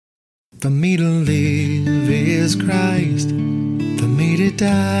For me to live is Christ, for me to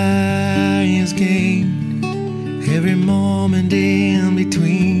die is gain. Every moment in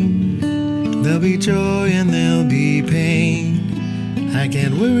between, there'll be joy and there'll be pain. I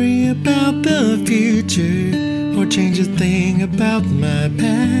can't worry about the future or change a thing about my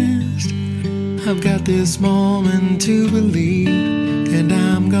past. I've got this moment to believe, and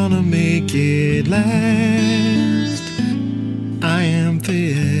I'm gonna make it last. I am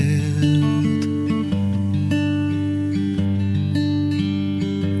filled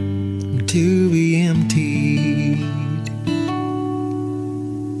to be emptied.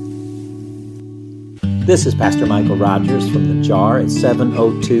 This is Pastor Michael Rogers from The Jar at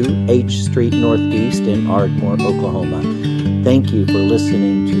 702 H Street Northeast in Ardmore, Oklahoma. Thank you for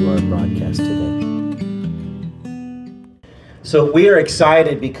listening to our broadcast today. So we are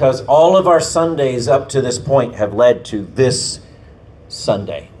excited because all of our Sundays up to this point have led to this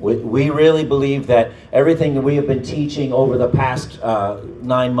Sunday. We really believe that everything that we have been teaching over the past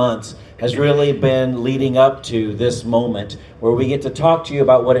 9 months has really been leading up to this moment where we get to talk to you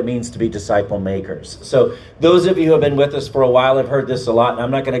about what it means to be disciple makers. So those of you who have been with us for a while have heard this a lot, and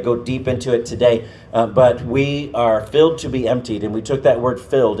I'm not going to go deep into it today, but we are filled to be emptied, and we took that word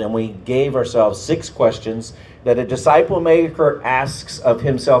filled and we gave ourselves 6 questions that a disciple maker asks of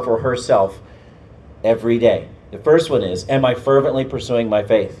himself or herself every day. The first one is, am I fervently pursuing my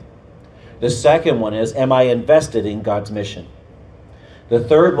faith? The second one is, am I invested in God's mission? The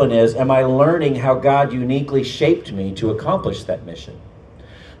third one is, am I learning how God uniquely shaped me to accomplish that mission?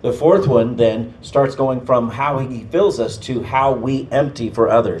 The fourth one then starts going from how he fills us to how we empty for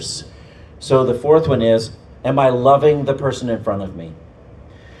others. So the fourth one is, am I loving the person in front of me?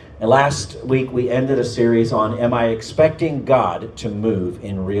 And last week we ended a series on, am I expecting God to move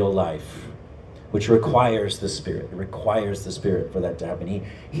in real life? Which requires the Spirit. It requires the Spirit for that to happen.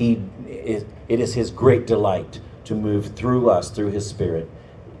 It is his great delight to move through us, through his Spirit,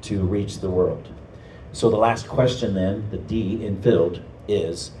 to reach the world. So the last question then, the D in filled,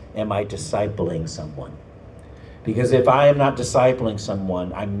 is, am I discipling someone? Because if I am not discipling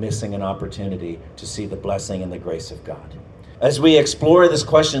someone, I'm missing an opportunity to see the blessing and the grace of God. As we explore this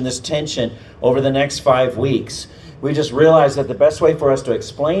question, this tension over the next 5 weeks, we just realized that the best way for us to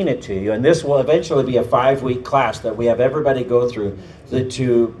explain it to you, and this will eventually be a 5-week class that we have everybody go through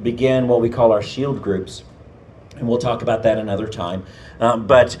to begin what we call our shield groups. And we'll talk about that another time.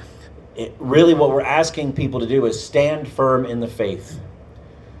 But really what we're asking people to do is stand firm in the faith.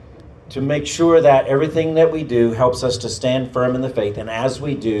 To make sure that everything that we do helps us to stand firm in the faith. And as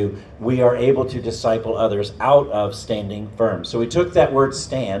we do, we are able to disciple others out of standing firm. So we took that word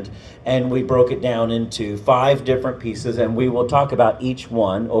stand and we broke it down into 5 different pieces, and we will talk about each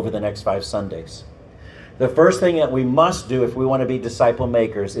one over the next 5 Sundays. The first thing that we must do if we want to be disciple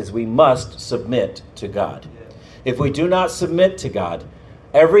makers is we must submit to God. If we do not submit to God,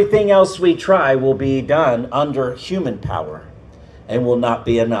 everything else we try will be done under human power and will not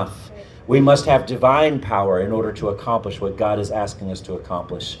be enough. We must have divine power in order to accomplish what God is asking us to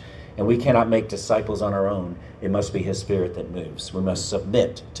accomplish. And we cannot make disciples on our own. It must be his Spirit that moves. We must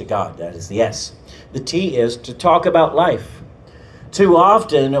submit to God. That is the S. The T is to talk about life. Too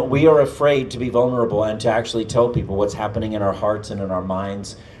often we are afraid to be vulnerable and to actually tell people what's happening in our hearts and in our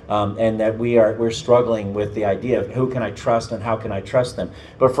minds. And that we're struggling with the idea of who can I trust and how can I trust them.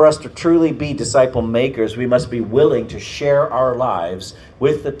 But for us to truly be disciple makers, we must be willing to share our lives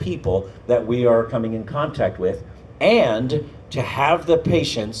with the people that we are coming in contact with, and to have the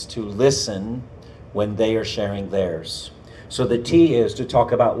patience to listen when they are sharing theirs. So the T is to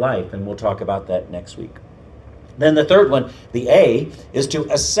talk about life, and we'll talk about that next week. Then the third one, the A, is to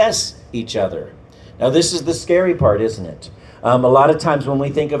assess each other. Now this is the scary part, isn't it? A lot of times when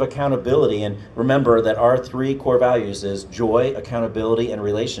we think of accountability, and remember that our 3 core values is joy, accountability, and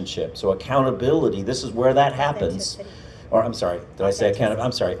relationship. So accountability, this is where that happens. Or I'm sorry, did I say accountability?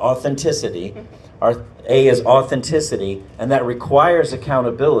 I'm sorry, authenticity. Our A is authenticity, and that requires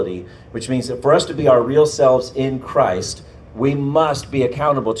accountability, which means that for us to be our real selves in Christ, we must be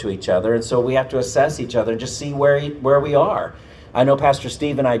accountable to each other. And so we have to assess each other and just see where we are. I know Pastor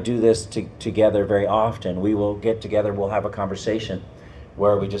Steve and I do this together very often. We will get together, we'll have a conversation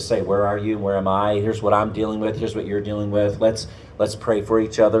where we just say, where are you? Where am I? Here's what I'm dealing with. Here's what you're dealing with. Let's pray for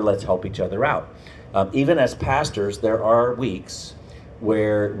each other. Let's help each other out. Even as pastors, there are weeks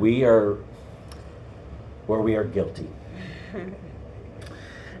where we are guilty.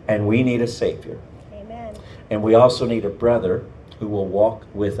 And we need a Savior. Amen. And we also need a brother who will walk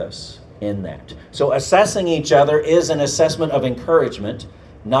with us in that. So assessing each other is an assessment of encouragement,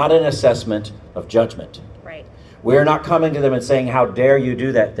 not an assessment of judgment. Right. We're not coming to them and saying, how dare you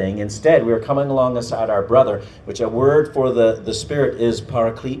do that thing. Instead, we're coming alongside our brother, which a word for the Spirit is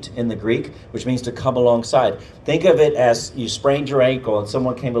paraclete in the Greek, which means to come alongside. Think of it as you sprained your ankle and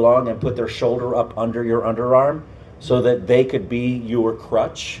someone came along and put their shoulder up under your underarm so that they could be your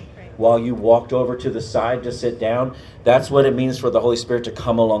crutch while you walked over to the side to sit down. That's what it means for the Holy Spirit to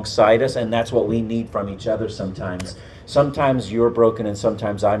come alongside us, and that's what we need from each other sometimes. Sometimes you're broken and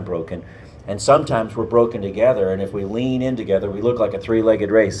sometimes I'm broken. And sometimes we're broken together, and if we lean in together, we look like a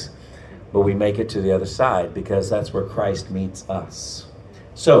three-legged race. But we make it to the other side because that's where Christ meets us.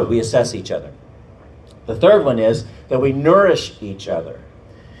 So we assess each other. The third one is that we nourish each other.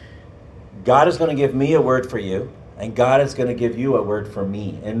 God is going to give me a word for you, and God is going to give you a word for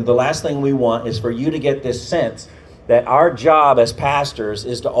me. And the last thing we want is for you to get this sense that our job as pastors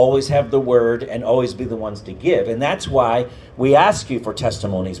is to always have the word and always be the ones to give. And that's why we ask you for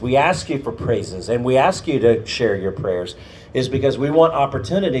testimonies, we ask you for praises, and we ask you to share your prayers, is because we want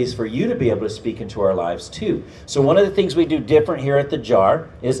opportunities for you to be able to speak into our lives too. So one of the things we do different here at the Jar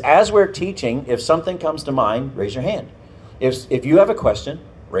is as we're teaching, if something comes to mind, raise your hand. If you have a question,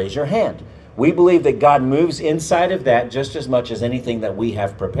 raise your hand. We believe that God moves inside of that just as much as anything that we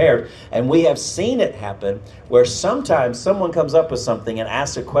have prepared. And we have seen it happen where sometimes someone comes up with something and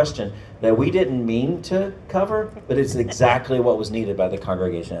asks a question that we didn't mean to cover, but it's exactly what was needed by the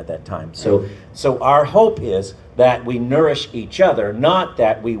congregation at that time. So our hope is that we nourish each other, not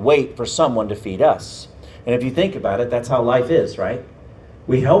that we wait for someone to feed us. And if you think about it, that's how life is, right?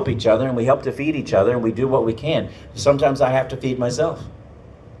 We help each other and we help to feed each other and we do what we can. Sometimes I have to feed myself.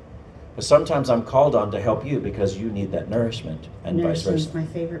 But sometimes I'm called on to help you because you need that nourishment and vice versa. Nourishment's my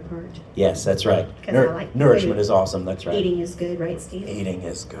favorite part. Yes, that's right. Nourishment is awesome. That's right. Eating is good, right, Steve? Eating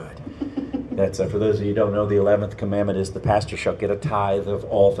is good. That's for those of you who don't know, the 11th commandment is the pastor shall get a tithe of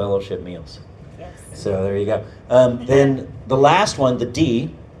all fellowship meals. Yes. So there you go. Then the last one, the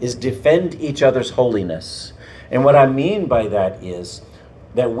D, is defend each other's holiness. And what I mean by that is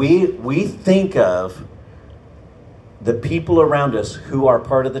that we think of the people around us who are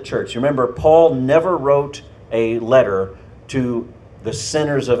part of the church. Remember, Paul never wrote a letter to the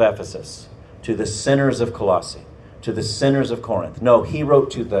sinners of Ephesus, to the sinners of Colossae, to the sinners of Corinth. No, he wrote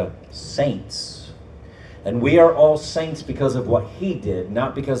to the saints. And we are all saints because of what he did,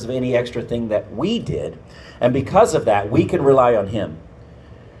 not because of any extra thing that we did. And because of that, we can rely on him.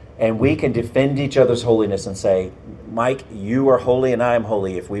 And we can defend each other's holiness and say, Mike, you are holy and I am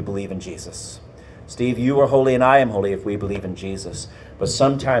holy if we believe in Jesus. Steve, you are holy and I am holy if we believe in Jesus. But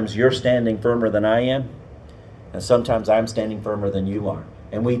sometimes you're standing firmer than I am, and sometimes I'm standing firmer than you are.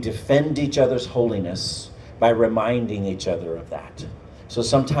 And we defend each other's holiness by reminding each other of that. So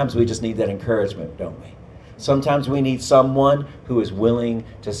sometimes we just need that encouragement, don't we? Sometimes we need someone who is willing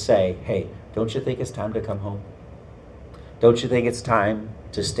to say, hey, don't you think it's time to come home? Don't you think it's time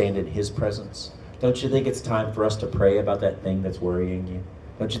to stand in his presence? Don't you think it's time for us to pray about that thing that's worrying you?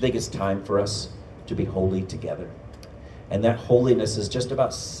 Don't you think it's time for us to be holy together? And that holiness is just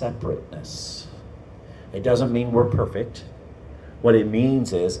about separateness. It doesn't mean we're perfect. What it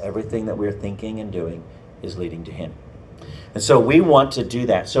means is everything that we're thinking and doing is leading to him. And so we want to do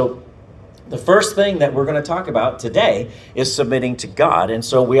that. So the first thing that we're going to talk about today is submitting to God. And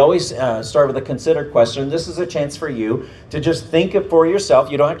so we always start with a consider question. This is a chance for you to just think it for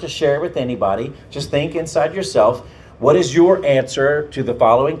yourself. You don't have to share it with anybody. Just think inside yourself. What is your answer to the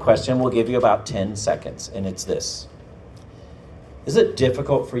following question? We'll give you about 10 seconds, and it's this. Is it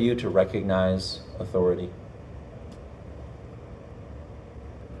difficult for you to recognize authority?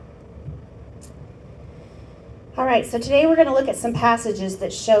 All right, so today we're going to look at some passages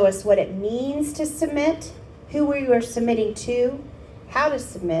that show us what it means to submit, who we are submitting to, how to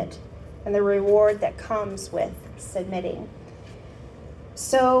submit, and the reward that comes with submitting.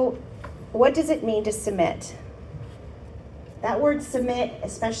 So, what does it mean to submit? That word submit,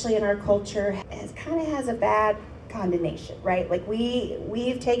 especially in our culture, has a bad condemnation, right? Like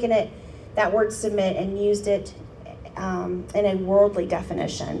we've taken it, that word submit, and used it in a worldly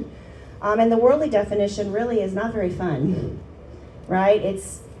definition. And the worldly definition really is not very fun, right?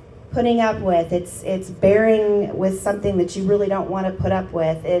 It's putting up with, it's bearing with something that you really don't want to put up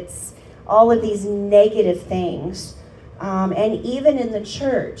with. It's all of these negative things. And even in the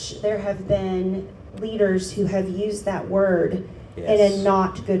church, there have been leaders who have used that word in a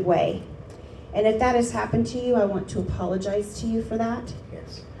not good way. And if that has happened to you, I want to apologize to you for that.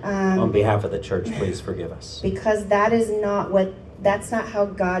 Yes. On behalf of the church, please forgive us. Because that's not how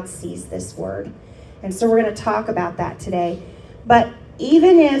God sees this word. And so we're going to talk about that today. But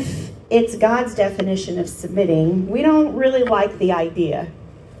even if it's God's definition of submitting, we don't really like the idea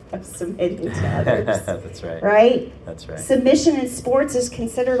of submitting to others. That's right. Right? That's right. Submission in sports is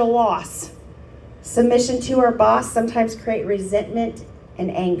considered a loss. Submission to our boss sometimes create resentment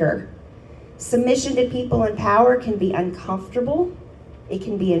and anger. Submission to people in power can be uncomfortable. It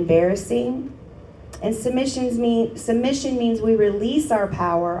can be embarrassing. And submission means we release our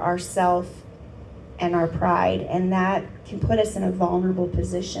power, our self, and our pride, and that can put us in a vulnerable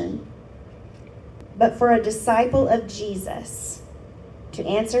position. But for a disciple of Jesus, to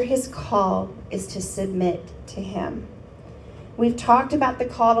answer his call is to submit to him. We've talked about the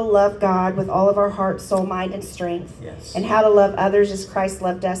call to love God with all of our heart, soul, mind, and strength, Yes. and how to love others as Christ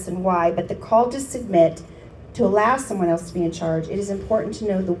loved us and why. But the call to submit, to allow someone else to be in charge, it is important to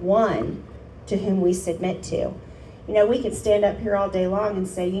know the one to whom we submit to. You know, we can stand up here all day long and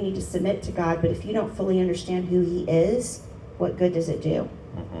say you need to submit to God, but if you don't fully understand who he is, what good does it do?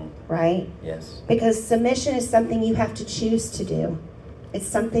 Mm-hmm. Right? Yes. Because submission is something you have to choose to do. It's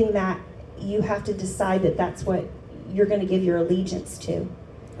something that you have to decide that that's what you're going to give your allegiance to.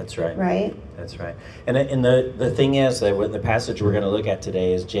 That's right. Right? That's right. And the thing is that the passage we're going to look at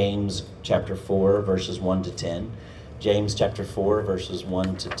today is James chapter 4, verses 1 to 10. James chapter 4, verses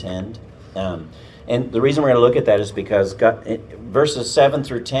 1 to 10. And the reason we're going to look at that is because verses 7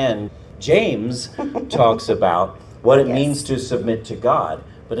 through 10, James talks about what it Yes. means to submit to God.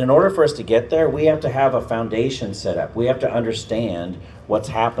 But in order for us to get there, we have to have a foundation set up. We have to understand what's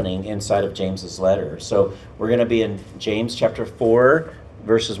happening inside of James's letter. So we're going to be in James chapter 4,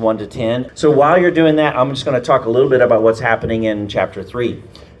 verses 1 to 10. So while you're doing that, I'm just going to talk a little bit about what's happening in chapter 3.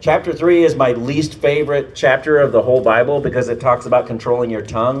 Chapter 3 is my least favorite chapter of the whole Bible because it talks about controlling your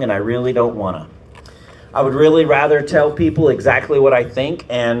tongue, and I really don't want to. I would really rather tell people exactly what I think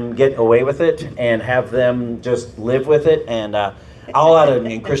and get away with it and have them just live with it, and all out of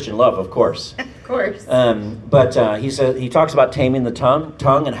in Christian love, of course. Of course. But he talks about taming the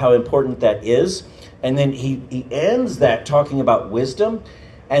tongue and how important that is. And then he ends that talking about wisdom,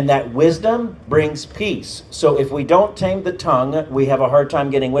 and that wisdom brings peace. So if we don't tame the tongue, we have a hard time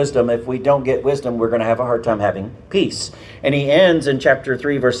getting wisdom. If we don't get wisdom, we're going to have a hard time having peace. And he ends in chapter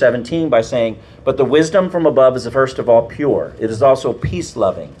 3, verse 17 by saying, "But the wisdom from above is first of all pure. It is also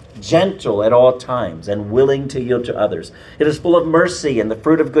peace-loving, gentle at all times, and willing to yield to others. It is full of mercy and the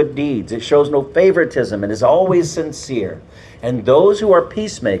fruit of good deeds. It shows no favoritism and is always sincere. And those who are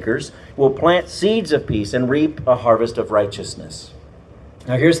peacemakers will plant seeds of peace and reap a harvest of righteousness."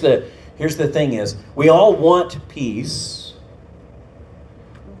 Now here's the thing is, we all want peace,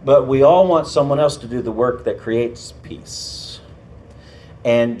 but we all want someone else to do the work that creates peace.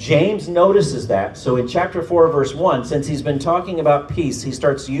 And James notices that. So in chapter 4, verse 1, since he's been talking about peace, he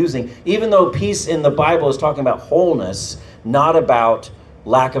starts using, even though peace in the Bible is talking about wholeness, not about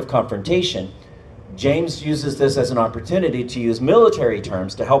lack of confrontation, James uses this as an opportunity to use military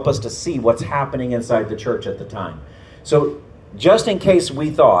terms to help us to see what's happening inside the church at the time. So just in case we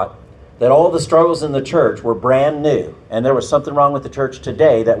thought that all the struggles in the church were brand new and there was something wrong with the church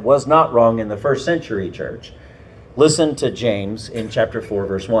today that was not wrong in the first century church, listen to James in chapter 4,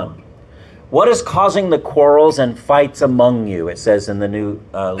 verse 1. "What is causing the quarrels and fights among you?" It says in the New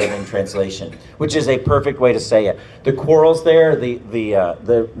Living Translation, which is a perfect way to say it. The quarrels there,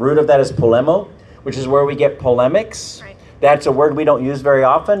 the root of that is polemo, which is where we get polemics. Right. That's a word we don't use very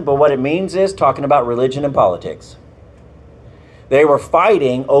often, but what it means is talking about religion and politics. They were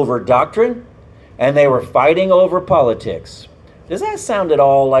fighting over doctrine, and they were fighting over politics. Does that sound at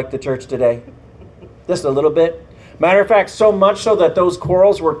all like the church today? Just a little bit? Matter of fact, so much so that those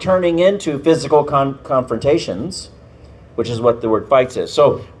quarrels were turning into physical confrontations, which is what the word fights is.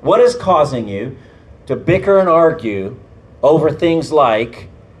 So what is causing you to bicker and argue over things like,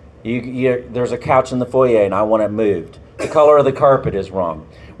 there's a couch in the foyer and I want it moved. The color of the carpet is wrong.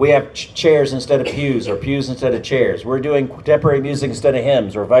 We have chairs instead of pews, or pews instead of chairs. We're doing contemporary music instead of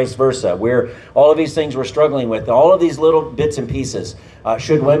hymns, or vice versa. All of these things we're struggling with. All of these little bits and pieces.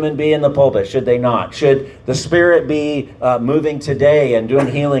 Should women be in the pulpit? Should they not? Should the Spirit be moving today and doing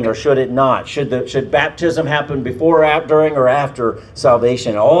healing, or should it not? Should baptism happen before, during, or after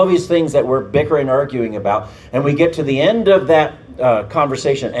salvation? All of these things that we're bickering, arguing about, and we get to the end of that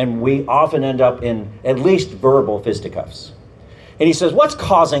conversation, and we often end up in at least verbal fisticuffs. And he says, what's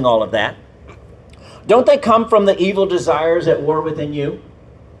causing all of that? Don't they come from the evil desires at war within you?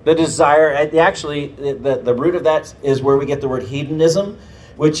 The desire, actually, the root of that is where we get the word hedonism,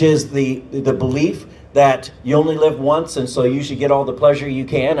 which is the belief that you only live once, and so you should get all the pleasure you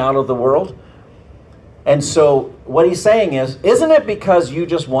can out of the world. And so what he's saying is, isn't it because you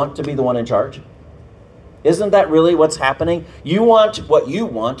just want to be the one in charge? Isn't that really what's happening? You want what you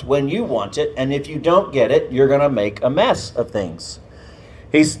want when you want it, and if you don't get it, you're going to make a mess of things.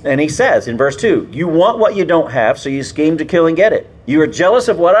 He says in verse 2, you want what you don't have, so you scheme to kill and get it. You are jealous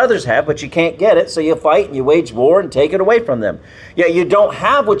of what others have, but you can't get it, so you fight and you wage war and take it away from them. Yet you don't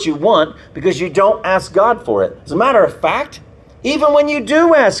have what you want because you don't ask God for it. As a matter of fact, even when you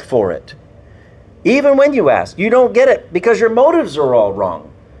do ask for it, even when you ask, you don't get it because your motives are all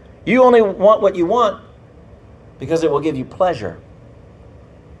wrong. You only want what you want because it will give you pleasure.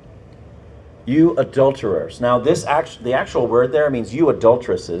 You adulterers. Now, the actual word there means you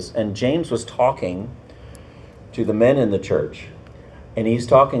adulteresses, and James was talking to the men in the church, and he's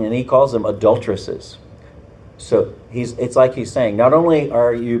talking and he calls them adulteresses. So it's like he's saying, not only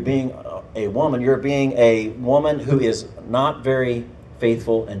are you being a woman, you're being a woman who is not very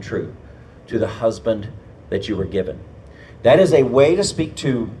faithful and true to the husband that you were given. That is a way to speak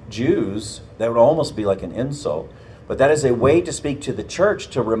to Jews that would almost be like an insult. But that is a way to speak to the church,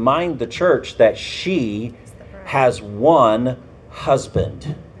 to remind the church that she has one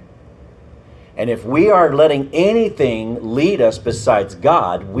husband. And if we are letting anything lead us besides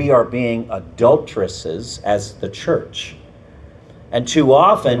God, we are being adulteresses as the church. And too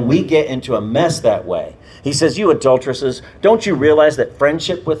often we get into a mess that way. He says, you adulteresses, don't you realize that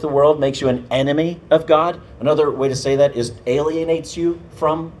friendship with the world makes you an enemy of God? Another way to say that is alienates you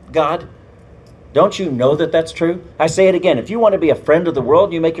from God. Don't you know that that's true? I say it again. If you want to be a friend of the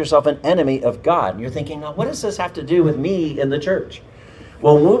world, you make yourself an enemy of God. And you're thinking, now, what does this have to do with me in the church?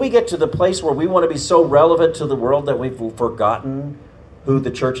 Well, when we get to the place where we want to be so relevant to the world that we've forgotten who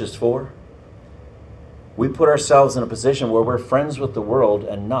the church is for, we put ourselves in a position where we're friends with the world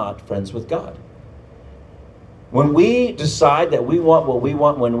and not friends with God. When we decide that we want what we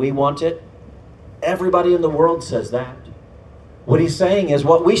want when we want it, everybody in the world says that. What he's saying is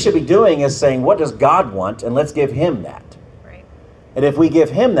what we should be doing is saying, what does God want? And let's give him that. Right. And if we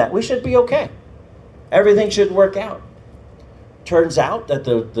give him that, we should be okay. Everything should work out. Turns out that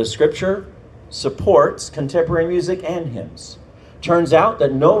the scripture supports contemporary music and hymns. Turns out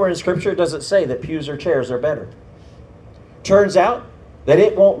that nowhere in scripture does it say that pews or chairs are better. Turns out that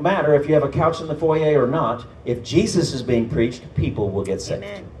it won't matter if you have a couch in the foyer or not. If Jesus is being preached, people will get saved.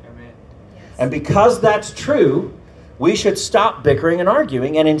 Amen. Yes. And because that's true, we should stop bickering and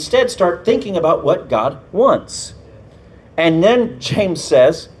arguing and instead start thinking about what God wants. And then James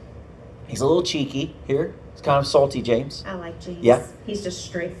says, he's a little cheeky here. It's kind of salty, James. I like James. Yeah. He's just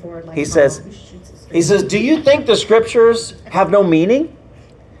straightforward. Like He says, do you think the scriptures have no meaning?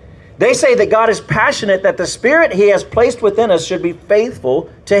 They say that God is passionate, that the spirit he has placed within us should be faithful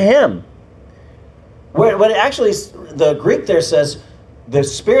to him. When actually, the Greek there says, the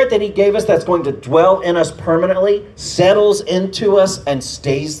spirit that he gave us that's going to dwell in us permanently settles into us and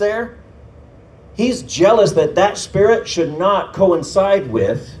stays there. He's jealous that that spirit should not coincide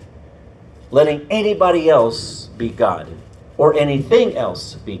with letting anybody else be God or anything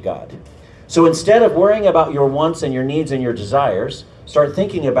else be God. So instead of worrying about your wants and your needs and your desires, start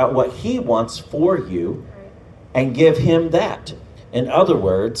thinking about what he wants for you and give him that. In other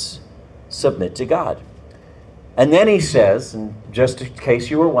words, submit to God. And then he says, and just in case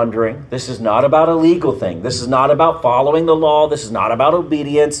you were wondering, this is not about a legal thing. This is not about following the law. This is not about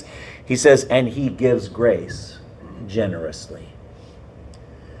obedience. He says, and he gives grace generously.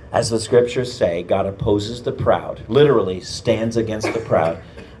 As the scriptures say, God opposes the proud, literally stands against the proud,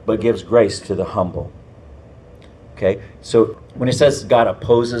 but gives grace to the humble. Okay, so when he says God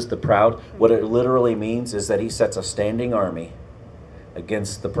opposes the proud, what it literally means is that he sets a standing army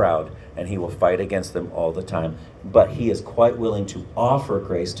against the proud, and he will fight against them all the time. But he is quite willing to offer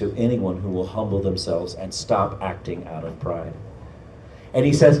grace to anyone who will humble themselves and stop acting out of pride. And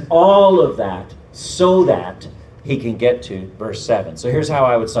he says all of that so that he can get to verse 7. So here's how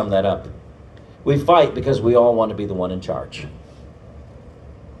I would sum that up. We fight because we all want to be the one in charge.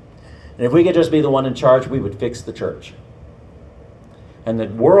 And if we could just be the one in charge, we would fix the church. And the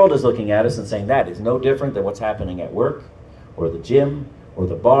world is looking at us and saying that is no different than what's happening at work, or the gym, or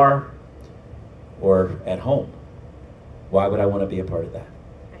the bar, or at home. Why would I want to be a part of that?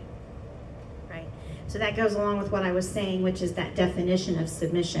 Right. So that goes along with what I was saying, which is that definition of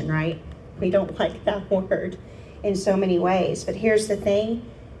submission, right? We don't like that word in so many ways. But here's the thing.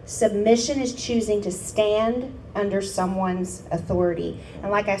 Submission is choosing to stand under someone's authority.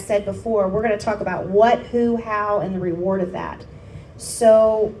 And like I said before, we're going to talk about what, who, how, and the reward of that.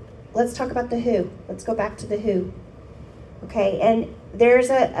 So let's talk about the who. Let's go back to the who. Okay, and there's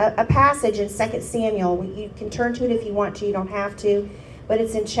a passage in 2 Samuel. You can turn to it if you want to. You don't have to. But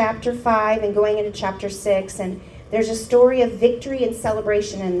it's in chapter 5 and going into chapter 6. And there's a story of victory and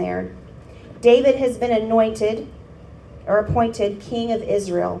celebration in there. David has been anointed or appointed king of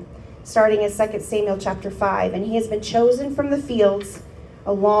Israel, starting in 2 Samuel chapter 5. And he has been chosen from the fields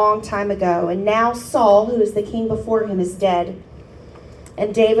a long time ago. And now Saul, who is the king before him, is dead.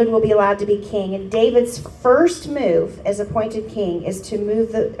 And David will be allowed to be king. And David's first move as appointed king is to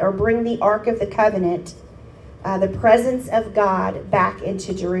bring the Ark of the Covenant, the presence of God, back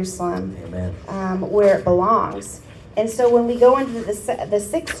into Jerusalem. Amen. Where it belongs. And so when we go into the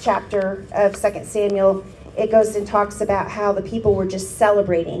 6th chapter of 2 Samuel, it goes and talks about how the people were just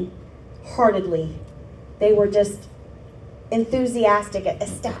celebrating heartedly. They were just enthusiastic,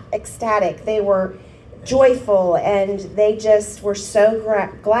 ecstatic. They were joyful, and they just were so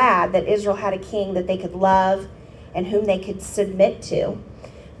glad that Israel had a king that they could love and whom they could submit to.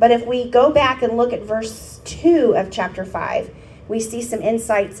 But if we go back and look at verse 2 of chapter 5, we see some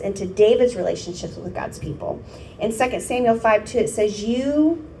insights into David's relationships with God's people. In 2 Samuel 5:2, it says,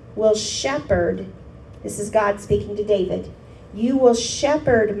 "You will shepherd," this is God speaking to David, "you will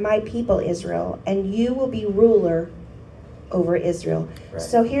shepherd my people Israel, and you will be ruler over Israel." Right.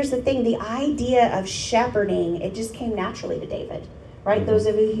 So here's the thing, the idea of shepherding, it just came naturally to David, right? Mm-hmm. Those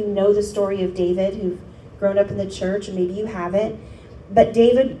of you who know the story of David, who've grown up in the church, and maybe you haven't, but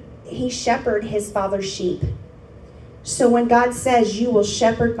David, he shepherded his father's sheep. So when God says, "You will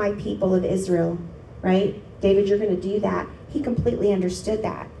shepherd my people of Israel," right? David, you're going to do that. He completely understood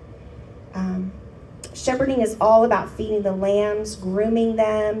that. Shepherding is all about feeding the lambs, grooming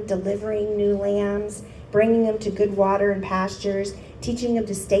them, delivering new lambs, bringing them to good water and pastures, teaching them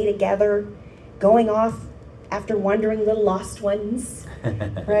to stay together, going off after wandering little lost ones,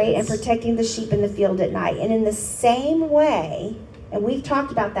 right? And protecting the sheep in the field at night. And in the same way, and we've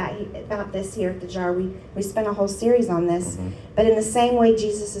talked about this here at the Jar. We spent a whole series on this. Mm-hmm. But in the same way,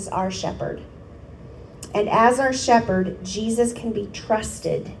 Jesus is our shepherd. And as our shepherd, Jesus can be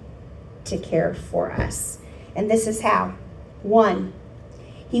trusted to care for us. And this is how. 1,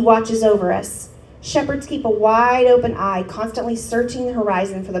 he watches over us. Shepherds keep a wide open eye, constantly searching the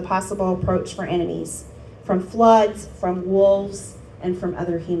horizon for the possible approach for enemies, from floods, from wolves, and from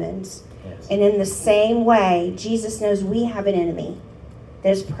other humans. Yes. And in the same way, Jesus knows we have an enemy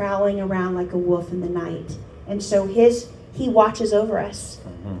that is prowling around like a wolf in the night. And so he watches over us.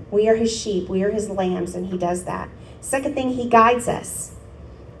 Mm-hmm. We are his sheep. We are his lambs, and he does that. Second thing, he guides us.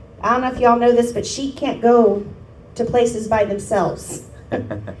 I don't know if y'all know this, but sheep can't go to places by themselves.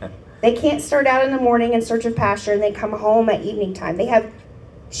 They can't start out in the morning in search of pasture and then come home at evening time.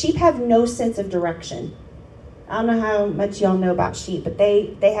 Sheep have no sense of direction. I don't know how much y'all know about sheep, but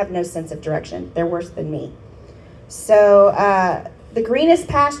they have no sense of direction. They're worse than me. So the greenest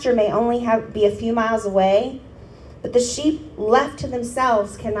pasture may only be a few miles away, but the sheep left to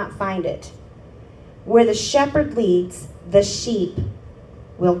themselves cannot find it. Where the shepherd leads, the sheep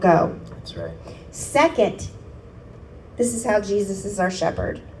will go. That's right. Second, this is how Jesus is our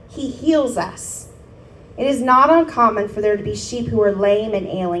shepherd. He heals us. It is not uncommon for there to be sheep who are lame and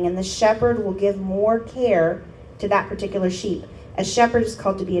ailing, and the shepherd will give more care to that particular sheep. A shepherd is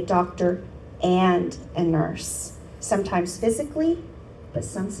called to be a doctor and a nurse, sometimes physically, but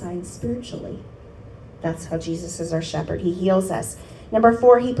sometimes spiritually. That's how Jesus is our shepherd. He heals us. Number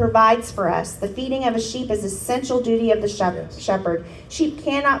 4, he provides for us. The feeding of a sheep is essential duty of the shepherd. Sheep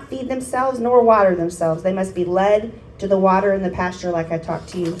cannot feed themselves nor water themselves. They must be led to the water and the pasture, like I talked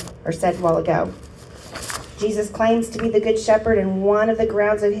to you or said a while ago. Jesus claims to be the good shepherd, and one of the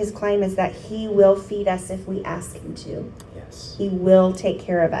grounds of his claim is that he will feed us if we ask him to. Yes. He will take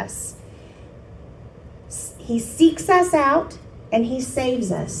care of us. He seeks us out and he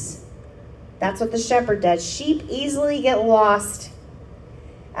saves us. That's what the shepherd does. Sheep easily get lost.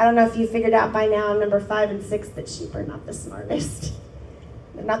 I don't know if you figured out by now, number 5 and 6, that sheep are not the smartest.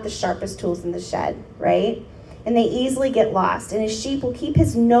 They're not the sharpest tools in the shed, right? And they easily get lost. And his sheep will keep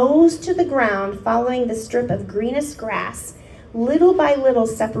his nose to the ground, following the strip of greenest grass, little by little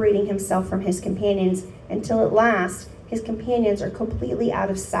separating himself from his companions, until at last his companions are completely out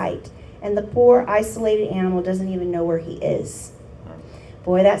of sight, and the poor isolated animal doesn't even know where he is.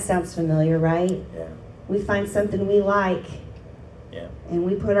 Boy, that sounds familiar, right? Yeah. We find something we like. Yeah. And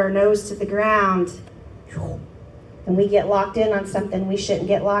we put our nose to the ground. And we get locked in on something we shouldn't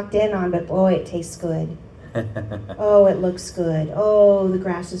get locked in on, but boy, it tastes good. Oh, it looks good. Oh, the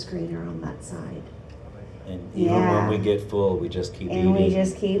grass is greener on that side. And even when we get full, we just keep eating. And we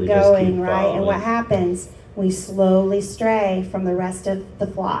just keep going, right? And what happens? We slowly stray from the rest of the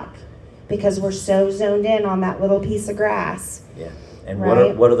flock because we're so zoned in on that little piece of grass. Yeah. And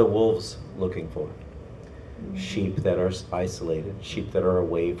right? what are the wolves looking for? Sheep that are isolated, sheep that are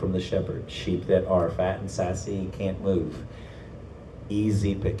away from the shepherd, sheep that are fat and sassy and can't move.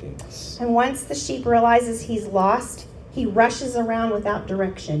 Easy pickings. And once the sheep realizes he's lost, he rushes around without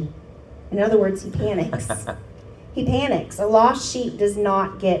direction. In other words, he panics. He panics. A lost sheep does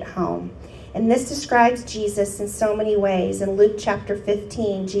not get home. And this describes Jesus in so many ways. In Luke chapter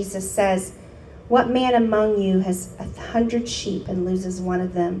 15, Jesus says, "What man among you has 100 sheep and loses one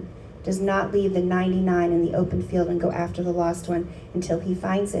of them, does not leave the 99 in the open field and go after the lost one until he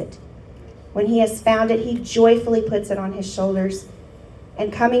finds it? When he has found it, he joyfully puts it on his shoulders.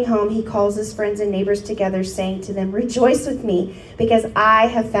 And coming home, he calls his friends and neighbors together, saying to them, 'Rejoice with me, because I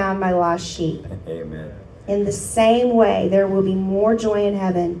have found my lost sheep.'" Amen. In the same way, there will be more joy in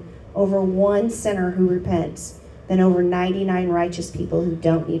heaven over one sinner who repents than over 99 righteous people who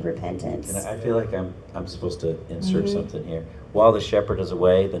don't need repentance. And I feel like I'm supposed to insert something here. While the shepherd is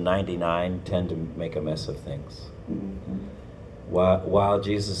away, the 99 tend to make a mess of things. While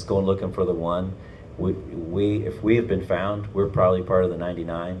Jesus is going looking for the one, if we have been found, we're probably part of the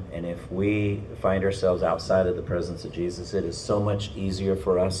 99. And if we find ourselves outside of the presence of Jesus, it is so much easier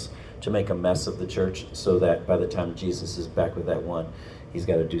for us to make a mess of the church, so that by the time Jesus is back with that one, he's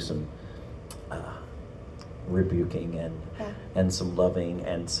got to do some rebuking and some loving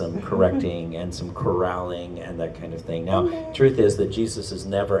and some correcting and some corralling and that kind of thing. Now, truth is that Jesus is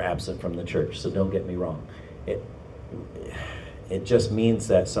never absent from the church, so don't get me wrong. It just means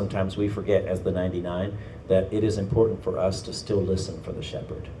that sometimes we forget, as the 99, that it is important for us to still listen for the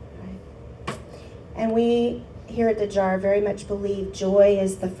shepherd. Right. And we here at the Jar very much believe joy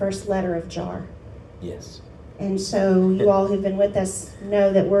is the first letter of Jar. Yes. And so you all who've been with us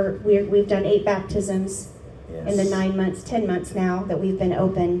know that we've done 8 baptisms in the 10 months now that we've been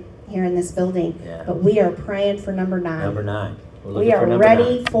open here in this building. Yeah. But we are praying for number 9. Number 9. We are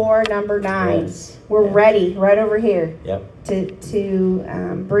ready for number 9. Yes. We're ready right over here. Yep.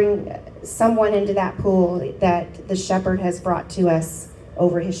 To bring someone into that pool that the shepherd has brought to us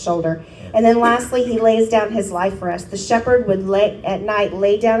over his shoulder. Yeah. And then lastly, he lays down his life for us. The shepherd would at night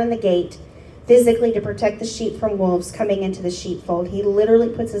lay down in the gate physically to protect the sheep from wolves coming into the sheepfold. He literally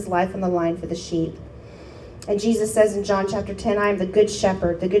puts his life on the line for the sheep. And Jesus says in John chapter 10, "I am the good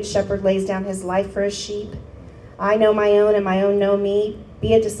shepherd. The good shepherd lays down his life for his sheep. I know my own, and my own know me."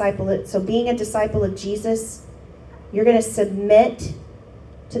 Be a disciple. So being a disciple of Jesus, you're going to submit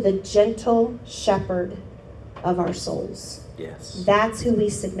to the gentle shepherd of our souls. Yes. That's who we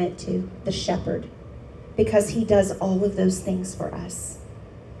submit to, the shepherd, because he does all of those things for us.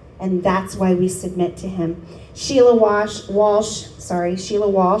 And that's why we submit to him. Sheila Walsh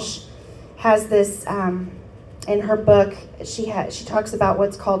has this in her book. She talks about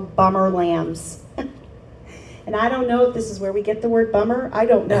what's called bummer lambs. And I don't know if this is where we get the word bummer. I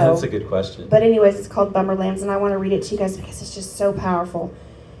don't know. That's a good question. But anyways, it's called bummer lambs, and I want to read it to you guys because it's just so powerful.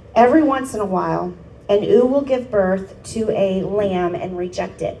 "Every once in a while, an ewe will give birth to a lamb and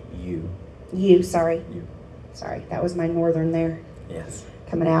reject it." You, sorry. Sorry, that was my northern there. Yes.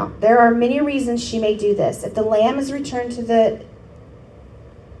 Coming out. "There are many reasons she may do this. If the lamb is returned to the..."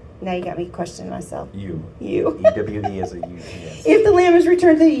 Now you got me questioning myself. You. EWE is a you. Yes. "If the lamb is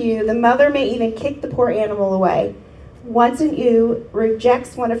returned to the ewe, the mother may even kick the poor animal away. Once an ewe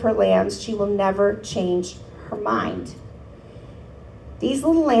rejects one of her lambs, she will never change her mind. These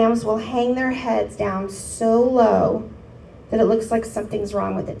little lambs will hang their heads down so low that it looks like something's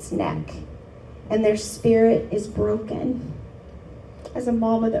wrong with its neck, and their spirit is broken." As a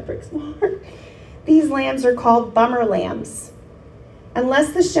mama, that breaks my heart. "These lambs are called bummer lambs.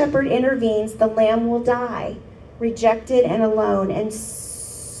 Unless the shepherd intervenes, the lamb will die, rejected and alone." And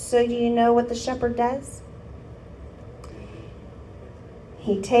so do you know what the shepherd does?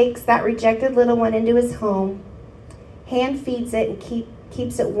 He takes that rejected little one into his home, hand feeds it, and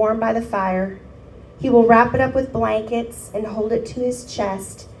keeps it warm by the fire. He will wrap it up with blankets and hold it to his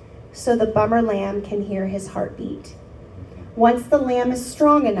chest so the bummer lamb can hear his heartbeat. Once the lamb is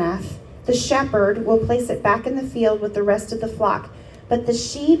strong enough, the shepherd will place it back in the field with the rest of the flock. But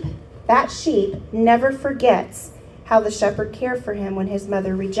that sheep never forgets how the shepherd cared for him when his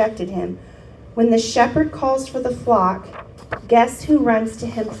mother rejected him. When the shepherd calls for the flock, guess who runs to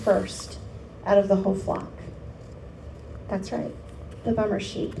him first out of the whole flock? That's right, the bummer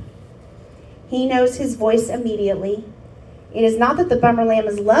sheep. He knows his voice immediately. It is not that the bummer lamb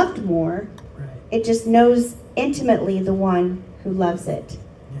is loved more. Right. It just knows intimately the one who loves it.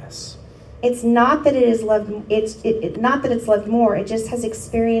 Yes. It's not that it is loved. Not that it's loved more. It just has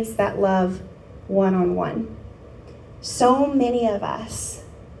experienced that love one-on-one. So many of us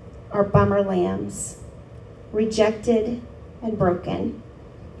are bummer lambs, rejected and broken.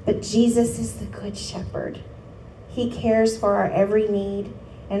 But Jesus is the good shepherd. He cares for our every need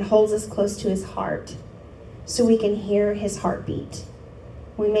and holds us close to his heart so we can hear his heartbeat.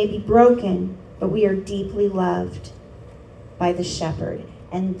 We may be broken, but we are deeply loved by the shepherd.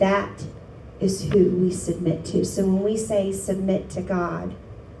 And that is who we submit to. So when we say submit to God,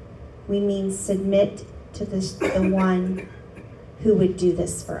 we mean submit to the one who would do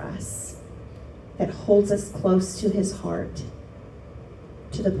this for us, that holds us close to his heart,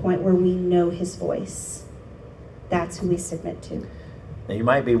 to the point where we know his voice. That's who we submit to. Now you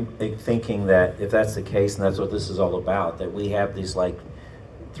might be thinking that if that's the case, and that's what this is all about, that we have these like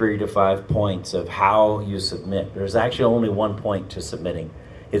 3 to 5 points of how you submit. There's actually only one point to submitting.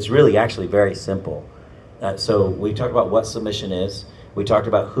 It's really actually very simple. So we talked about what submission is. We talked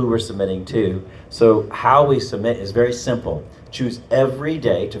about who we're submitting to. So how we submit is very simple. Choose every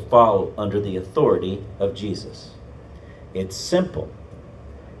day to follow under the authority of Jesus. It's simple,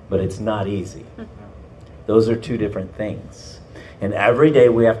 but it's not easy. Those are two different things. And every day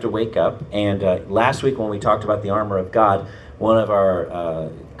we have to wake up. And last week when we talked about the armor of God, one of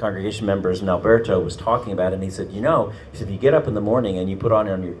our congregation members in Alberto was talking about it, and he said, if you get up in the morning and you put on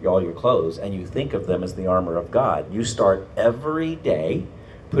all your clothes and you think of them as the armor of God, you start every day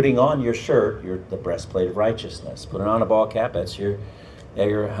putting on your shirt, the breastplate of righteousness. Putting on a ball cap, that's your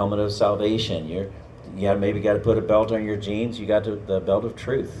helmet of salvation. You maybe got to put a belt on your jeans, you got the belt of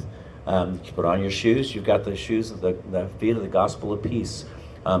truth. You put on your shoes, you've got the shoes of the feet of the gospel of peace.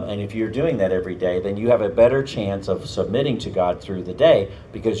 And if you're doing that every day, then you have a better chance of submitting to God through the day,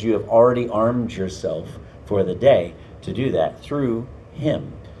 because you have already armed yourself for the day to do that through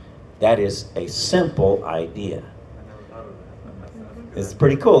him. That is a simple idea. It's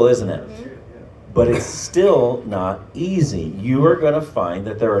pretty cool, isn't it? But it's still not easy. You are going to find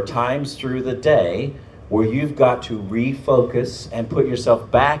that there are times through the day where you've got to refocus and put yourself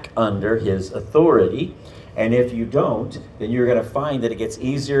back under his authority. And if you don't, then you're going to find that it gets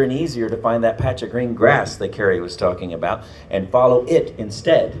easier and easier to find that patch of green grass that Carrie was talking about and follow it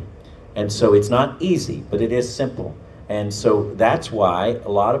instead. And so it's not easy, but it is simple. And so that's why a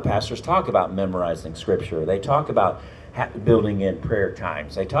lot of pastors talk about memorizing scripture. They talk about building in prayer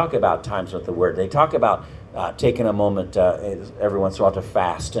times. They talk about times with the word. They talk about taking a moment every once in a while to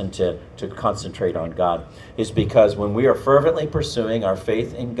fast and to concentrate on God. It's because when we are fervently pursuing our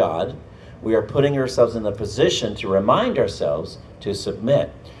faith in God, we are putting ourselves in the position to remind ourselves to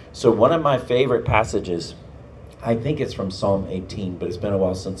submit. So one of my favorite passages, I think it's from Psalm 18, but it's been a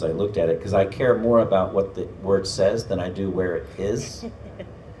while since I looked at it, because I care more about what the word says than I do where it is.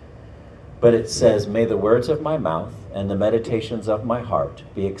 But it says, "May the words of my mouth and the meditations of my heart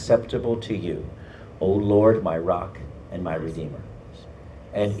be acceptable to you, O Lord, my rock and my redeemer."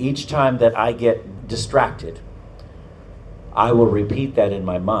 And each time that I get distracted, I will repeat that in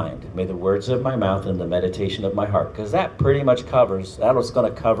my mind. May the words of my mouth and the meditation of my heart, because that pretty much that was going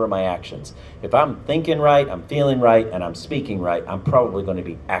to cover my actions. If I'm thinking right, I'm feeling right, and I'm speaking right, I'm probably going to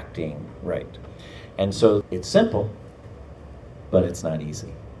be acting right. And so it's simple, but it's not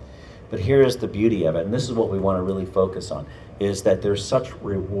easy. But here is the beauty of it, and this is what we want to really focus on, is that there's such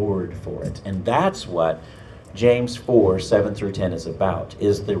reward for it. And that's what James 4, 7 through 10 is about,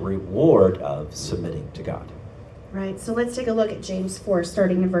 is the reward of submitting to God. Right, so let's take a look at James 4,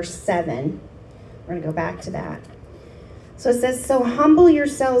 starting in verse 7. We're going to go back to that. So it says, "So humble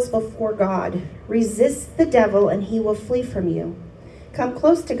yourselves before God. Resist the devil, and he will flee from you. Come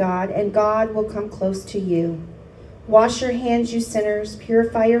close to God, and God will come close to you. Wash your hands, you sinners.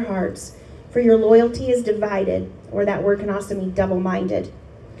 Purify your hearts, for your loyalty is divided," or that word can also mean double-minded,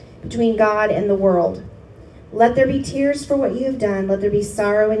 "between God and the world. Let there be tears for what you have done. Let there be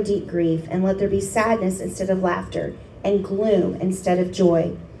sorrow and deep grief, and let there be sadness instead of laughter, and gloom instead of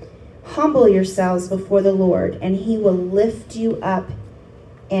joy. Humble yourselves before the Lord, and he will lift you up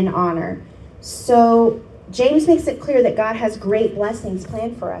in honor." So James makes it clear that God has great blessings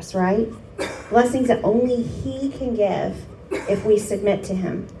planned for us, right? Blessings that only he can give if we submit to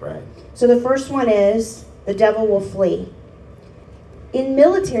him. Right. So the first one is the devil will flee. In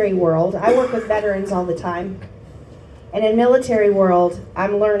military world, I work with veterans all the time. And in military world,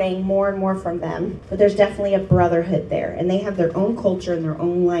 I'm learning more and more from them. But there's definitely a brotherhood there. And they have their own culture and their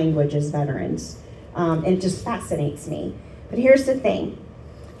own language as veterans. And it just fascinates me. But here's the thing.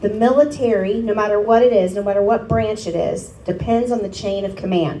 The military, no matter what it is, no matter what branch it is, depends on the chain of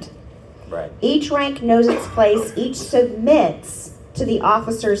command. Right. Each rank knows its place. Each submits to the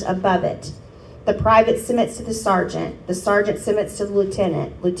officers above it. The private submits to the sergeant submits to the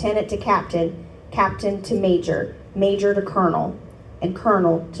lieutenant to captain to major to colonel, and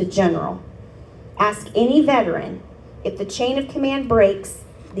colonel to general. Ask any veteran, if the chain of command breaks,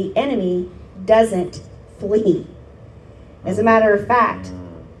 the enemy doesn't flee. As a matter of fact,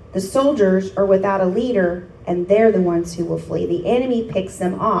 the soldiers are without a leader, and they're the ones who will flee. The enemy picks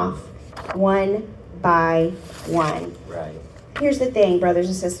them off one by one. Right. Here's the thing, brothers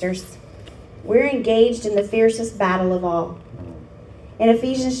and sisters. We're engaged in the fiercest battle of all. In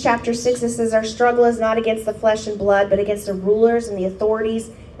Ephesians chapter 6, it says, our struggle is not against the flesh and blood, but against the rulers and the authorities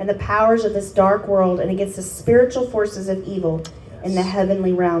and the powers of this dark world, and against the spiritual forces of evil in the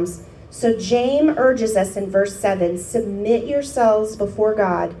heavenly realms. So James urges us in verse 7, submit yourselves before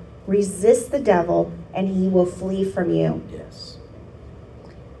God, resist the devil, and he will flee from you. Yes.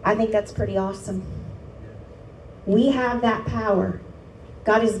 I think that's pretty awesome. We have that power.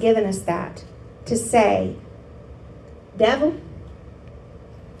 God has given us that to say, devil,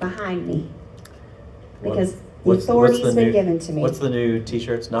 behind me. Because the authority's been given to me. What's the new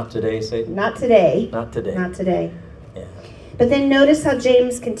t-shirts? Not today, Satan? Not today. Not today. Not today. Yeah. But then notice how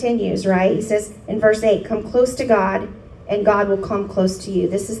James continues, right? He says in verse 8, come close to God, and God will come close to you.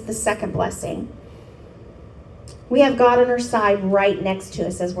 This is the second blessing. We have God on our side right next to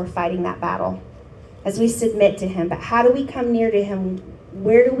us as we're fighting that battle, as we submit to him. But how do we come near to him?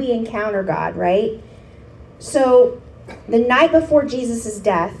 Where do we encounter God, right? So the night before Jesus'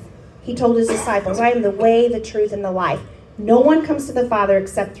 death, he told his disciples, I am the way, the truth, and the life. No one comes to the Father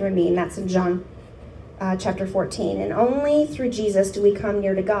except through me. And that's in John chapter 14. And only through Jesus do we come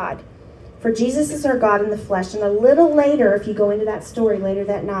near to God. For Jesus is our God in the flesh. And a little later, if you go into that story later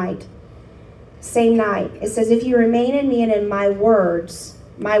that night, same night, it says, if you remain in me and in my words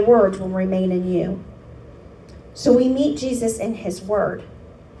will remain in you. So we meet Jesus in his word.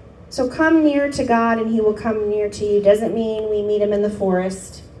 So come near to God and he will come near to you. Doesn't mean we meet him in the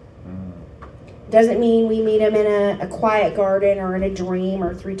forest. Doesn't mean we meet him in a quiet garden or in a dream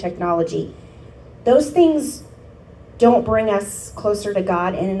or through technology. Those things don't bring us closer to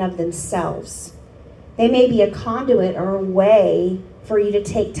God in and of themselves. They may be a conduit or a way for you to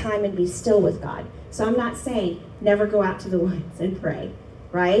take time and be still with God. So I'm not saying never go out to the woods and pray,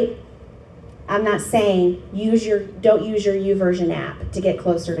 right? I'm not saying don't use your YouVersion app to get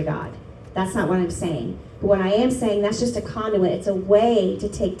closer to God. That's not what I'm saying. But what I am saying, that's just a conduit. It's a way to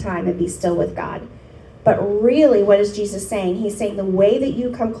take time and be still with God. But really, what is Jesus saying? He's saying the way that you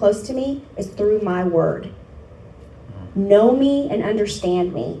come close to me is through my word. Know me and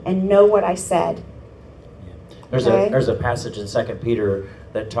understand me and know what I said. There's a passage in 2 Peter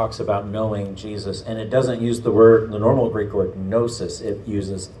that talks about knowing Jesus, and it doesn't use the normal Greek word gnosis. It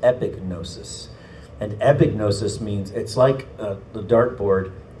uses epignosis. And epignosis means it's like the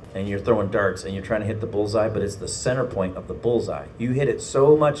dartboard, and you're throwing darts, and you're trying to hit the bullseye, but it's the center point of the bullseye. You hit it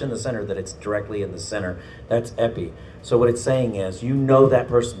so much in the center that it's directly in the center. That's epi. So what it's saying is, you know that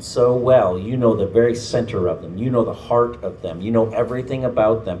person so well. You know the very center of them. You know the heart of them. You know everything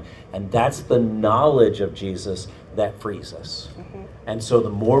about them. And that's the knowledge of Jesus that frees us. Mm-hmm. And so the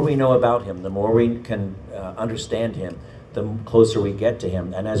more we know about him, the more we can understand him, the closer we get to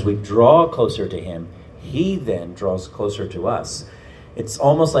him. And as we draw closer to him, he then draws closer to us. It's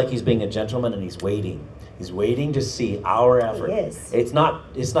almost like he's being a gentleman and he's waiting. He's waiting to see our effort. He is. It's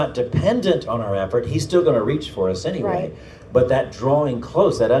not dependent on our effort. He's still going to reach for us anyway. Right. But that drawing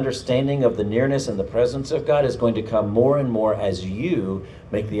close, that understanding of the nearness and the presence of God is going to come more and more as you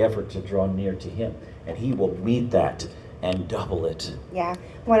make the effort to draw near to him. And he will meet that and double it. Yeah.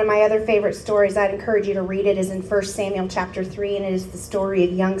 One of my other favorite stories, I'd encourage you to read it, is in 1 Samuel chapter 3, and it is the story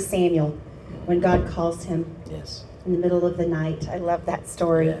of young Samuel when God calls him. Yes. In the middle of the night. I love that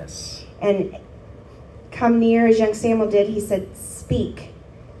story. Yes. And come near as young Samuel did. He said, speak,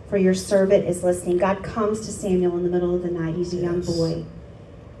 for your servant is listening. God comes to Samuel in the middle of the night. He's a young boy.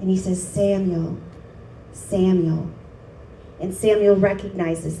 And he says, Samuel, Samuel. And Samuel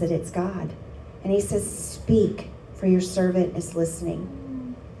recognizes that it's God. And he says, speak, for your servant is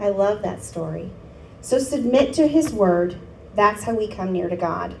listening. I love that story. So submit to his word. That's how we come near to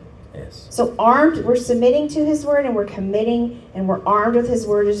God. Yes. So armed, we're submitting to his word, and we're committing, and we're armed with his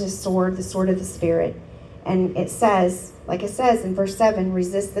word as his sword, the sword of the Spirit. And it says, like it says in verse 7,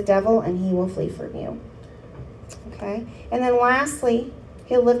 resist the devil and he will flee from you. Okay? And then lastly,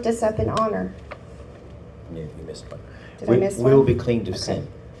 he'll lift us up in honor. Yeah, you missed one. I miss one? We will be clean to sin.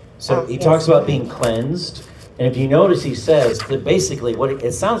 So he yes. talks about being cleansed. And if you notice, he says that basically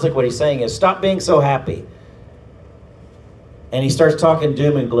it sounds like what he's saying is stop being so happy. And he starts talking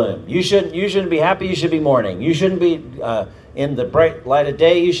doom and gloom. You shouldn't be happy. You should be mourning. You shouldn't be in the bright light of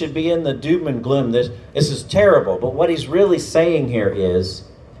day. You should be in the doom and gloom. This is terrible. But what he's really saying here is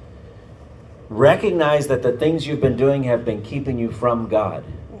recognize that the things you've been doing have been keeping you from God.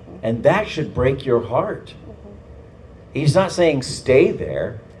 Mm-hmm. And that should break your heart. Mm-hmm. He's not saying stay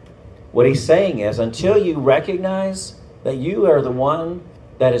there. What he's saying is until you recognize that you are the one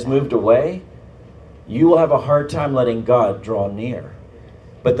that has moved away, you will have a hard time letting God draw near.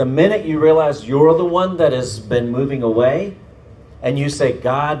 But the minute you realize you're the one that has been moving away, and you say,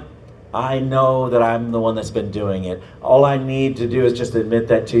 God, I know that I'm the one that's been doing it. All I need to do is just admit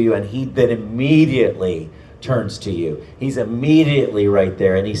that to you. And he then immediately turns to you. He's immediately right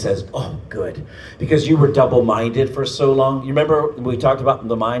there, and he says, oh, good. Because you were double-minded for so long. You remember we talked about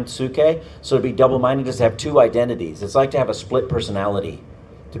the mind, suke? So to be double-minded is to have two identities. It's like to have a split personality.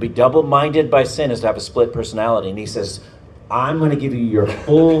 To be double-minded by sin is to have a split personality. And he says, I'm going to give you your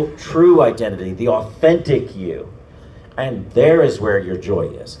full, true identity, the authentic you. And there is where your joy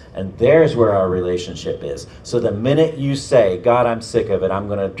is. And there's where our relationship is. So the minute you say, God, I'm sick of it, I'm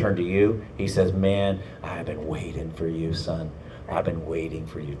going to turn to you, he says, man, I've been waiting for you, son. I've been waiting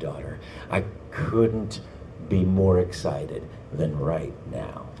for you, daughter. I couldn't be more excited than right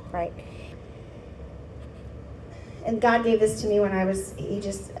now. Right. And God gave this to me when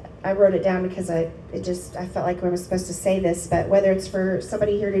I wrote it down because I felt like I was supposed to say this, but whether it's for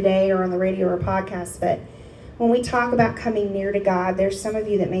somebody here today or on the radio or a podcast, but when we talk about coming near to God, there's some of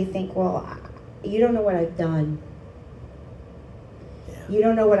you that may think, well, you don't know what I've done. Yeah. You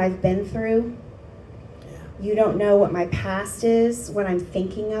don't know what I've been through. Yeah. You don't know what my past is, what I'm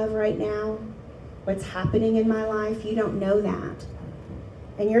thinking of right now, what's happening in my life. You don't know that.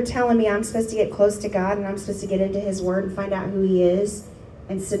 And you're telling me I'm supposed to get close to God and I'm supposed to get into his word and find out who he is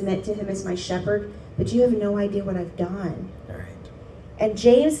and submit to him as my shepherd, but you have no idea what I've done. All right. And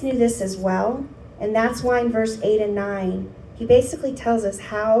James knew this as well. And that's why in verse 8 and 9, he basically tells us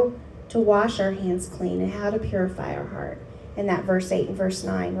how to wash our hands clean and how to purify our heart. In that verse 8 and verse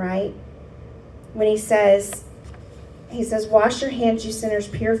 9, right? When he says, wash your hands, you sinners,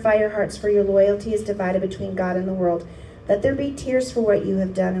 purify your hearts, for your loyalty is divided between God and the world. Let there be tears for what you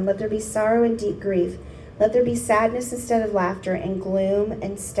have done, and let there be sorrow and deep grief. Let there be sadness instead of laughter, and gloom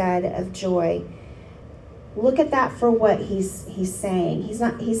instead of joy. Look at that for what he's saying. He's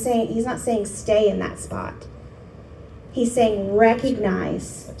not saying stay in that spot. He's saying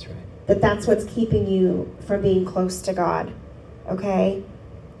recognize That's right. that that's what's keeping you from being close to God. Okay?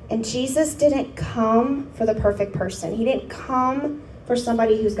 And Jesus didn't come for the perfect person. He didn't come for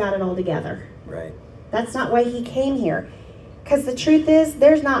somebody who's got it all together. Right. That's not why he came here. Because the truth is,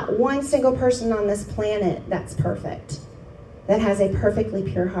 there's not one single person on this planet that's perfect, that has a perfectly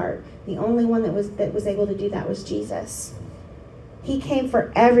pure heart. The only one that was able to do that was Jesus. He came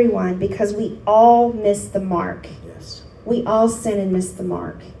for everyone because we all miss the mark. Yes. We all sin and miss the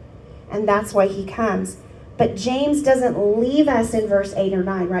mark. And that's why he comes. But James doesn't leave us in verse 8 or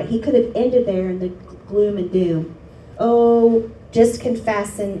 9, right? He could have ended there in the gloom and doom. Oh, just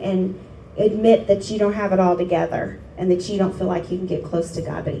confess and admit that you don't have it all together and that you don't feel like you can get close to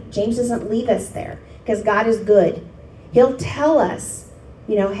God. But James doesn't leave us there because God is good. He'll tell us,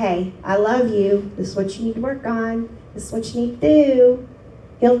 hey, I love you. This is what you need to work on. This is what you need to do.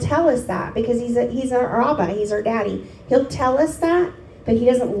 He'll tell us that because he's our Abba. He's our daddy. He'll tell us that, but he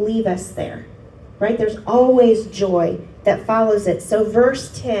doesn't leave us there, right? There's always joy that follows it. So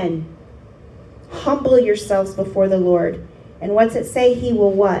verse 10, humble yourselves before the Lord. And what's it say? He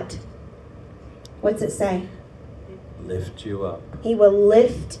will what? What's it say? Lift you up. He will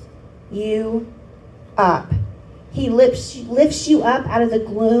lift you up. He lifts you up out of the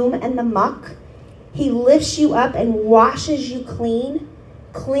gloom and the muck. He lifts you up and washes you clean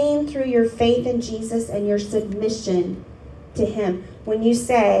through your faith in Jesus and your submission to him. When you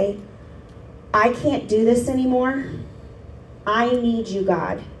say, I can't do this anymore, I need you,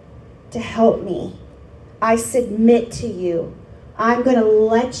 God, to help me. I submit to you. I'm going to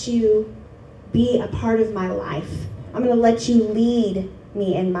let you be a part of my life. I'm going to let you lead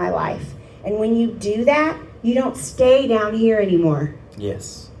me in my life. And when you do that, you don't stay down here anymore.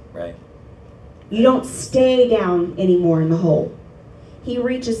 Yes, right. You don't stay down anymore in the hole. He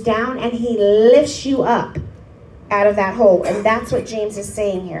reaches down and he lifts you up out of that hole. And that's what James is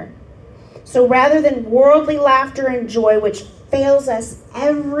saying here. So rather than worldly laughter and joy, which fails us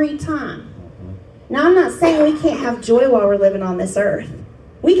every time. Now, I'm not saying we can't have joy while we're living on this earth.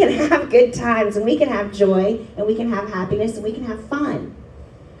 We can have good times and we can have joy and we can have happiness and we can have fun.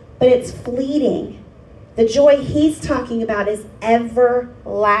 But it's fleeting. The joy he's talking about is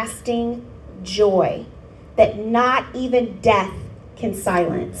everlasting joy that not even death can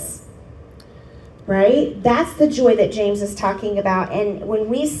silence. Right? That's the joy that James is talking about. And when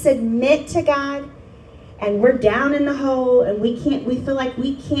we submit to God and we're down in the hole and we feel like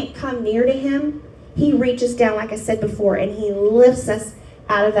we can't come near to him, he reaches down, like I said before, and he lifts us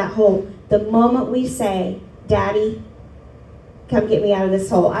out of that hole. The moment we say, Daddy, come get me out of this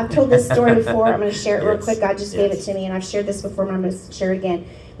hole. I've told this story before. I'm going to share it real quick. God just gave it to me, and I've shared this before, but I'm going to share it again.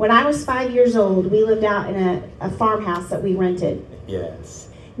 When I was 5 years old, we lived out in a farmhouse that we rented. Yes.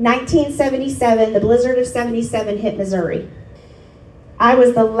 1977, the blizzard of 77 hit Missouri. I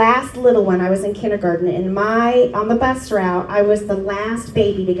was the last little one. I was in kindergarten, and on the bus route, I was the last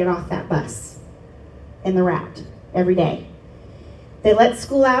baby to get off that bus in the route every day. They let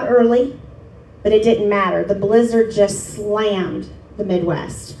school out early, but it didn't matter. The blizzard just slammed the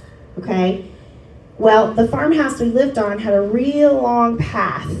Midwest, okay? Well, the farmhouse we lived on had a real long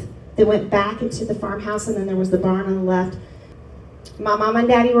path that went back into the farmhouse, and then there was the barn on the left. My mom and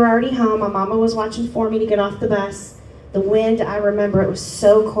daddy were already home. My mama was watching for me to get off the bus. The wind, I remember, it was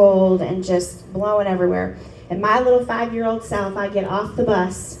so cold and just blowing everywhere. And my little 5-year-old self, I'd get off the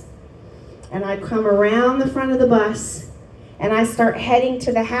bus, and I'd come around the front of the bus, and I start heading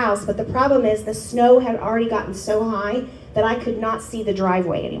to the house. But the problem is the snow had already gotten so high that I could not see the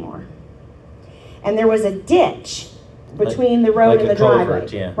driveway anymore. And there was a ditch between the road and the driveway.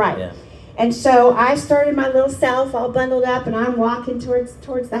 Yeah, right. Yeah. And so I started my little self all bundled up, and I'm walking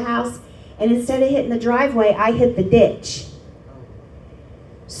towards the house. And instead of hitting the driveway, I hit the ditch.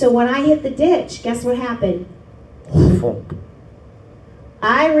 So when I hit the ditch, guess what happened?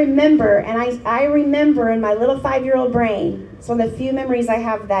 I remember, and I remember in my little 5-year-old brain, it's one of the few memories I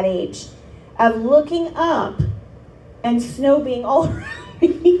have of that age, of looking up and snow being all around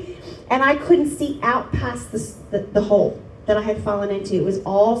me, and I couldn't see out past the hole that I had fallen into. It was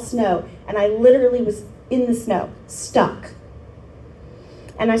all snow, and I literally was in the snow, stuck.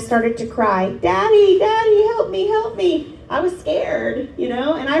 And I started to cry, "Daddy, Daddy, help me, help me." I was scared,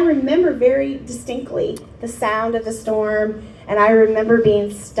 and I remember very distinctly the sound of the storm, and I remember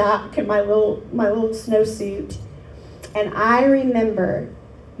being stuck in my little snowsuit. And I remember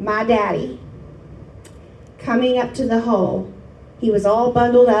my daddy coming up to the hole. He was all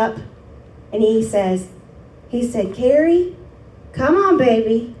bundled up, and he said, "Carrie, come on,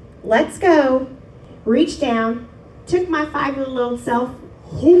 baby, let's go." Reached down, took my 5-year-old self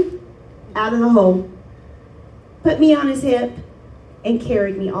out of the hole, put me on his hip, and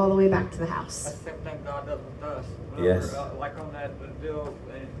carried me all the way back to the house. That's the same thing God does with us. Yes. Like on that deal,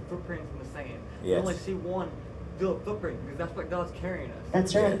 footprints in the sand. Yes. You only see one footprint because that's what God's carrying us.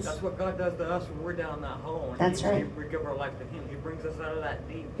 That's right. Yes. That's what God does to us when we're down that hole. And That's right. We give our life to Him. He brings us out of that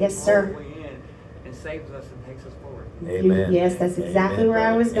deep. Yes, all sir. the way in and saves us and takes us forward. Amen. Yes, that's exactly Amen, where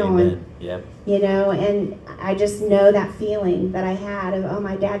I brother. was going. Amen. Yep. And I just know that feeling that I had of, oh,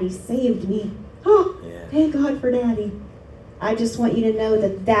 my daddy saved me. Oh, Yeah. thank God for daddy. I just want you to know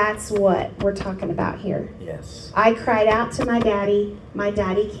that that's what we're talking about here. Yes. I cried out to my daddy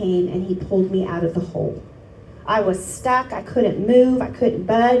came and he pulled me out of the hole. I was stuck, I couldn't move, I couldn't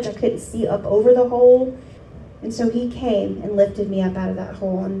budge, I couldn't see up over the hole. And so he came and lifted me up out of that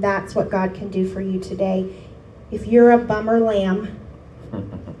hole, and that's what God can do for you today. If you're a bummer lamb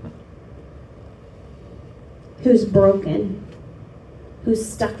who's broken, who's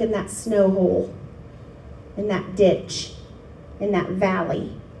stuck in that snow hole, in that ditch, in that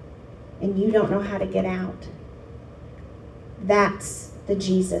valley, and you don't know how to get out, that's the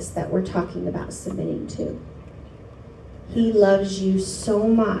Jesus that we're talking about submitting to. He loves you so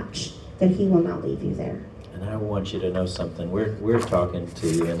much that he will not leave you there. And I want you to know something. We're talking to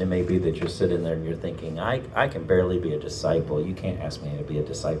you, and it may be that you're sitting there and you're thinking, I can barely be a disciple. You can't ask me to be a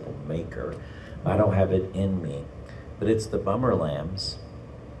disciple maker. I don't have it in me. But it's the bummer lambs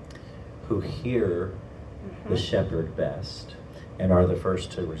who hear the shepherd best and are the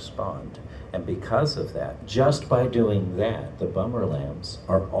first to respond. And because of that, just by doing that, the bummer lambs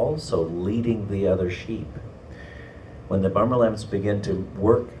are also leading the other sheep. When the bummer lambs begin to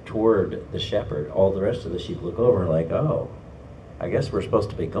work toward the shepherd, all the rest of the sheep look over like, oh, I guess we're supposed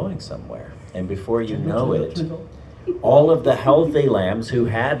to be going somewhere. And before you know it, all of the healthy lambs who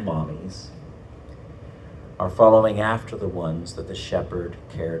had mommies are following after the ones that the shepherd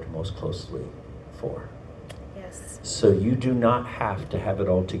cared most closely for. Yes. So you do not have to have it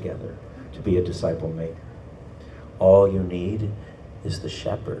all together to be a disciple maker. All you need is the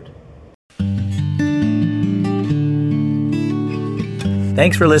shepherd.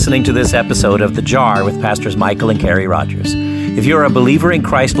 Thanks for listening to this episode of The Jar with Pastors Michael and Carrie Rogers. If you're a believer in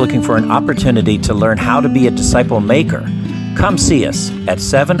Christ looking for an opportunity to learn how to be a disciple maker, come see us at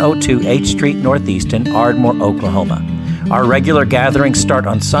 702 H Street Northeast in Ardmore, Oklahoma. Our regular gatherings start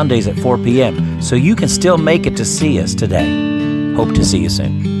on Sundays at 4 p.m., so you can still make it to see us today. Hope to see you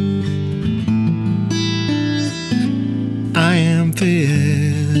soon. I am filled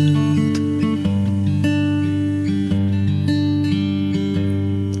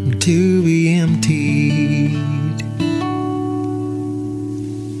to be empty.